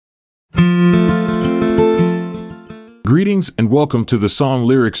Greetings and welcome to the Song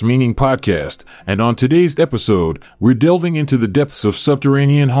Lyrics Meaning Podcast, and on today's episode, we're delving into the depths of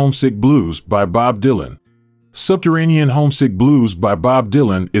Subterranean Homesick Blues by Bob Dylan. Subterranean Homesick Blues by Bob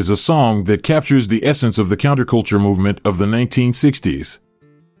Dylan is a song that captures the essence of the counterculture movement of the 1960s.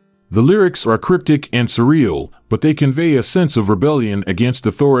 The lyrics are cryptic and surreal, but they convey a sense of rebellion against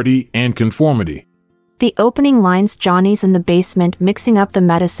authority and conformity. The opening lines, "Johnny's in the basement mixing up the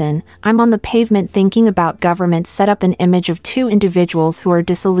medicine, I'm on the pavement thinking about government," set up an image of two individuals who are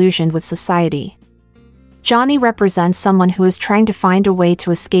disillusioned with society. Johnny represents someone who is trying to find a way to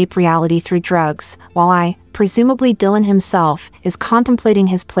escape reality through drugs, while presumably Dylan himself, is contemplating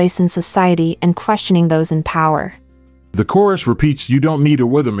his place in society and questioning those in power. The chorus repeats, "You don't need a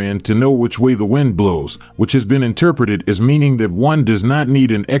weatherman to know which way the wind blows," which has been interpreted as meaning that one does not need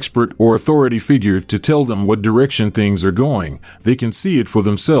an expert or authority figure to tell them what direction things are going. They can see it for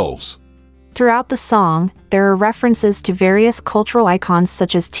themselves. Throughout the song, there are references to various cultural icons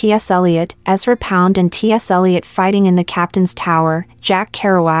such as T.S. Eliot, Ezra Pound and T.S. Eliot fighting in the Captain's Tower, Jack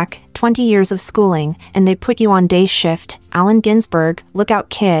Kerouac, 20 Years of Schooling, and They Put You on Day Shift, Allen Ginsberg, Look Out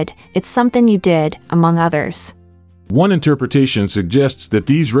Kid, It's Something You Did, among others. One interpretation suggests that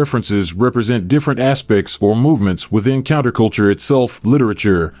these references represent different aspects or movements within counterculture itself: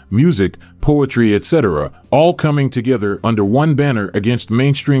 literature, music, poetry, etc., all coming together under one banner against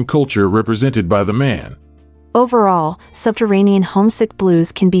mainstream culture represented by the man. Overall, Subterranean Homesick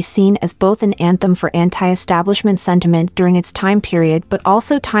Blues can be seen as both an anthem for anti-establishment sentiment during its time period, but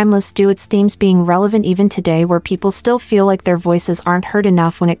also timeless due to its themes being relevant even today, where people still feel like their voices aren't heard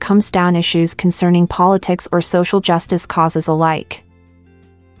enough when it comes down issues concerning politics or social justice causes alike.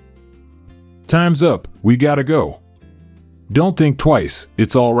 Time's up, we gotta go. Don't think twice,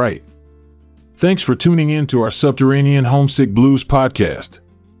 it's all right. Thanks for tuning in to our Subterranean Homesick Blues podcast.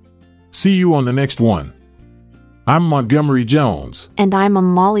 See you on the next one. I'm Montgomery Jones. And I'm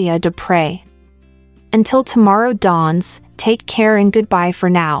Amalia Dupre. Until tomorrow dawns, take care and goodbye for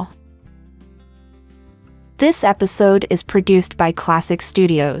now. This episode is produced by Classic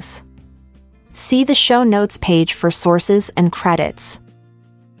Studios. See the show notes page for sources and credits.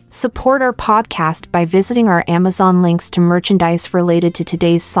 Support our podcast by visiting our Amazon links to merchandise related to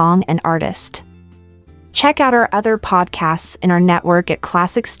today's song and artist. Check out our other podcasts in our network at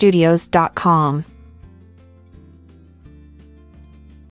classicstudios.com.